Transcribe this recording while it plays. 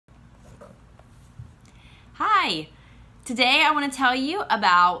Hi, today I want to tell you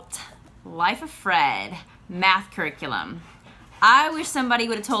about Life of Fred math curriculum. I wish somebody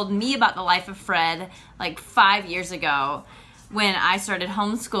would have told me about the Life of Fred like 5 years ago when I started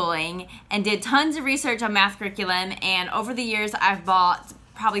homeschooling and did tons of research on math curriculum, and over the years I've bought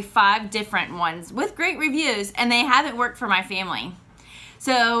probably 5 different ones with great reviews, and they haven't worked for my family.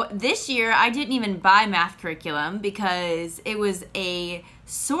 So this year I didn't even buy math curriculum because it was a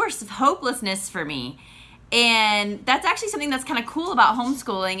source of hopelessness for me. And that's actually something that's kind of cool about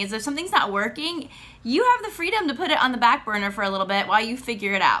homeschooling, is if something's not working, you have the freedom to put it on the back burner for a little bit while you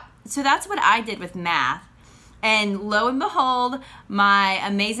figure it out. So that's what I did with math. And lo and behold, my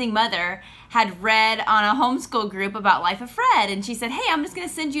amazing mother had read on a homeschool group about Life of Fred, and she said, hey, I'm just going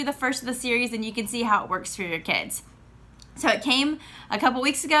to send you the first of the series and you can see how it works for your kids. So it came a couple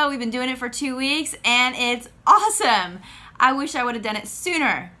weeks ago. We've been doing it for 2 weeks and it's awesome. I wish I would have done it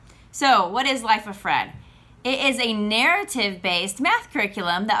sooner. So what is Life of Fred? It is a narrative-based math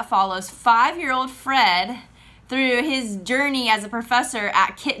curriculum that follows 5-year-old Fred through his journey as a professor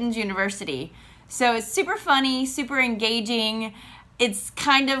at Kittens University. So it's super funny, super engaging, it's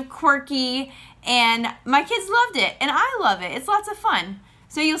kind of quirky, and my kids loved it, and I love it. It's lots of fun.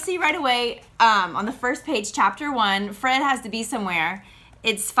 So you'll see right away on the first page, chapter 1, Fred has to be somewhere.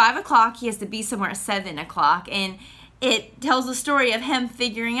 It's 5 o'clock, he has to be somewhere at 7 o'clock, and it tells the story of him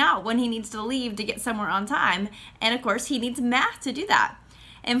figuring out when he needs to leave to get somewhere on time. And of course, he needs math to do that.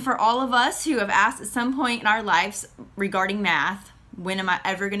 And for all of us who have asked at some point in our lives regarding math, when am I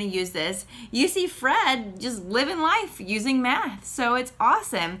ever going to use this? You see Fred just living life using math. So it's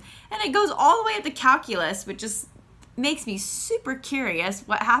awesome. And it goes all the way up to calculus, which just makes me super curious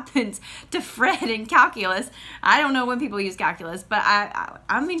what happens to Fred in calculus. I don't know when people use calculus, but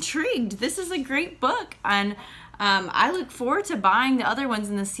I'm intrigued. This is a great book, and I look forward to buying the other ones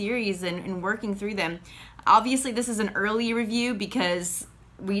in the series and working through them. Obviously, this is an early review because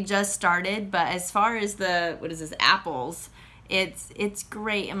we just started, but as far as the, what is this, apples, it's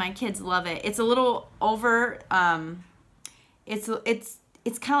great and my kids love it. It's a little over, it's kind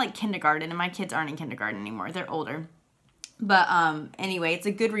of like kindergarten, and my kids aren't in kindergarten anymore. They're older. But anyway, it's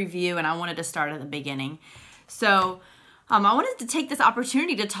a good review, and I wanted to start at the beginning. So I wanted to take this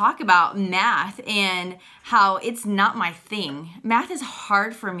opportunity to talk about math and how it's not my thing. Math is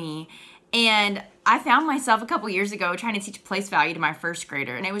hard for me, and I found myself a couple years ago trying to teach place value to my first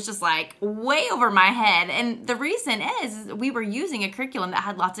grader, and it was just like way over my head. And the reason is we were using a curriculum that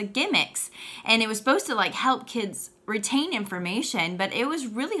had lots of gimmicks, and it was supposed to like help kids retain information, but it was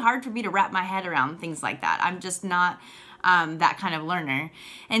really hard for me to wrap my head around things like that. I'm just not that kind of learner.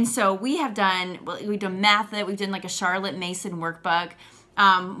 And so we've done math that we've done like a Charlotte Mason workbook.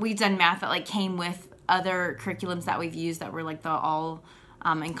 We've done math that like came with other curriculums that we've used that were like the all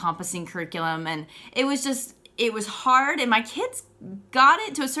encompassing curriculum. And it was hard, and my kids got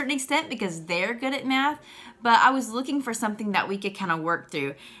it to a certain extent because they're good at math, but I was looking for something that we could kind of work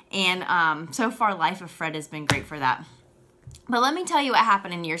through. And so far Life of Fred has been great for that. But let me tell you what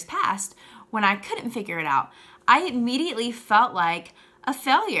happened in years past when I couldn't figure it out. I immediately felt like a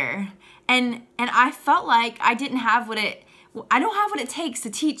failure, and I felt like I don't have what it takes to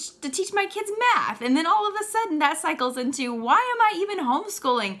teach my kids math. And then all of a sudden that cycles into, why am I even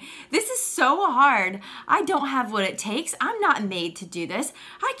homeschooling? This is so hard. I don't have what it takes. I'm not made to do this.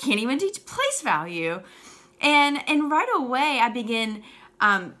 I can't even teach place value. And right away I begin,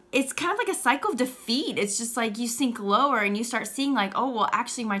 it's kind of like a cycle of defeat. It's just like you sink lower and you start seeing like, oh, well,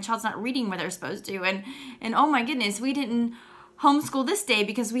 actually my child's not reading what they're supposed to. And oh my goodness, we didn't homeschool this day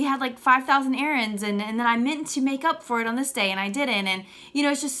because we had like 5,000 errands, and then I meant to make up for it on this day and I didn't. And you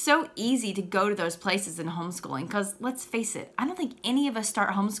know, it's just so easy to go to those places in homeschooling, because let's face it, I don't think any of us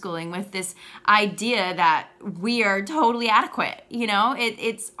start homeschooling with this idea that we are totally adequate. You know,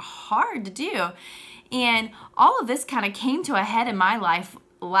 it's hard to do. And all of this kind of came to a head in my life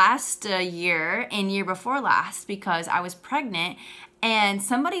last year and year before last, because I was pregnant and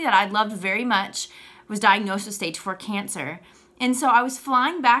somebody that I loved very much was diagnosed with stage 4 cancer. And so I was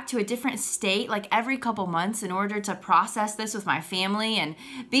flying back to a different state like every couple months in order to process this with my family and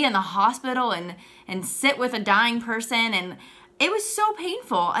be in the hospital and sit with a dying person. And it was so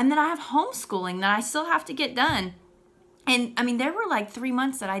painful. And then I have homeschooling that I still have to get done. And I mean, there were like 3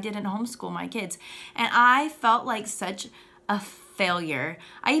 months that I didn't homeschool my kids, and I felt like such a failure.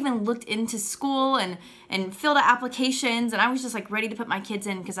 I even looked into school and filled out applications, and I was just like ready to put my kids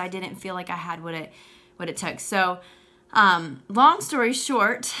in because I didn't feel like I had what it took. So long story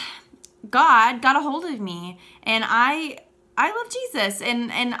short, God got a hold of me, and I love Jesus,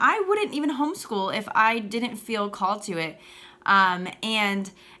 and I wouldn't even homeschool if I didn't feel called to it.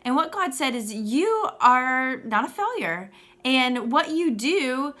 And what God said is you are not a failure. And what you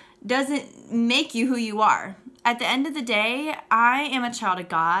do doesn't make you who you are. At the end of the day, I am a child of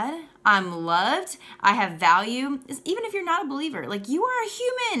God. I'm loved. I have value. Even if you're not a believer, like, you are a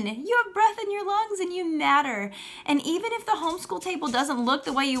human. You have breath in your lungs and you matter. And even if the homeschool table doesn't look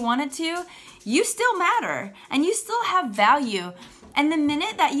the way you want it to, you still matter and you still have value. And the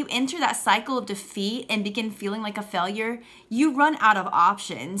minute that you enter that cycle of defeat and begin feeling like a failure, you run out of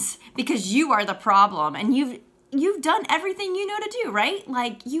options because you are the problem and you've done everything you know to do, right?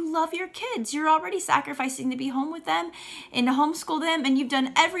 Like, you love your kids. You're already sacrificing to be home with them and to homeschool them, and you've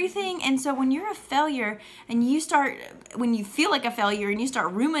done everything. And so when you're a failure and when you feel like a failure and you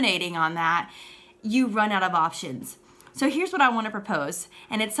start ruminating on that, you run out of options. So here's what I want to propose,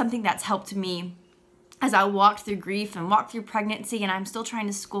 and it's something that's helped me as I walked through grief and walked through pregnancy, and I'm still trying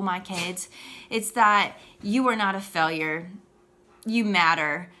to school my kids. It's that you are not a failure. You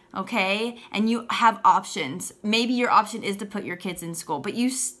matter. Okay? And you have options. Maybe your option is to put your kids in school, but you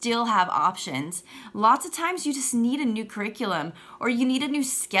still have options. Lots of times you just need a new curriculum or you need a new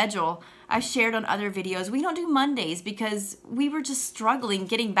schedule. I've shared on other videos, we don't do Mondays because we were just struggling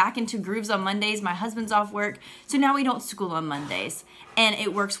getting back into grooves on Mondays. My husband's off work, so now we don't school on Mondays. And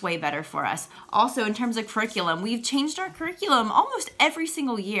it works way better for us. Also, in terms of curriculum, we've changed our curriculum almost every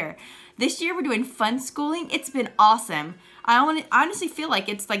single year. This year we're doing fun schooling. It's been awesome. I honestly feel like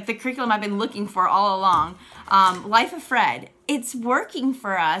it's like the curriculum I've been looking for all along. Life of Fred. It's working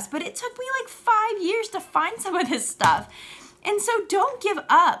for us, but it took me like 5 years to find some of this stuff. And so don't give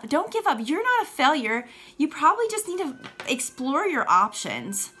up. Don't give up. You're not a failure. You probably just need to explore your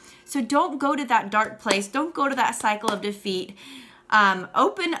options. So don't go to that dark place. Don't go to that cycle of defeat.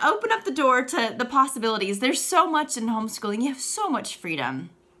 Open up the door to the possibilities. There's so much in homeschooling. You have so much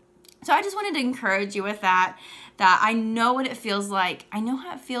freedom. So I just wanted to encourage you with that I know what it feels like. I know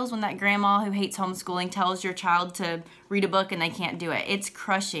how it feels when that grandma who hates homeschooling tells your child to read a book and they can't do it. It's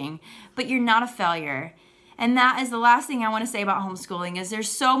crushing, but you're not a failure. And that is the last thing I want to say about homeschooling is there's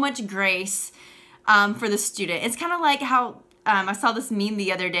so much grace for the student. It's kind of like how I saw this meme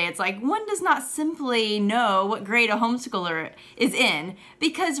the other day. It's like, one does not simply know what grade a homeschooler is in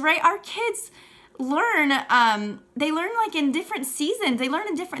because, right, our kids learn, they learn like in different seasons. They learn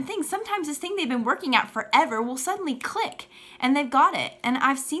in different things. Sometimes this thing they've been working at forever will suddenly click and they've got it. And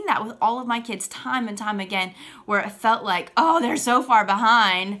I've seen that with all of my kids time and time again where it felt like, oh, they're so far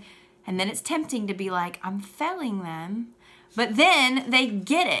behind. And then it's tempting to be like, I'm failing them. But then they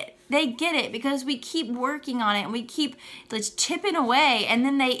get it. They get it because we keep working on it and we keep like chipping away. And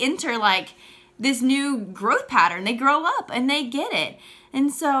then they enter like this new growth pattern. They grow up and they get it.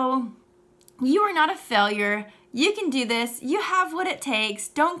 And so you are not a failure. You can do this. You have what it takes.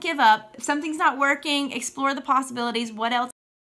 Don't give up. If something's not working, explore the possibilities. What else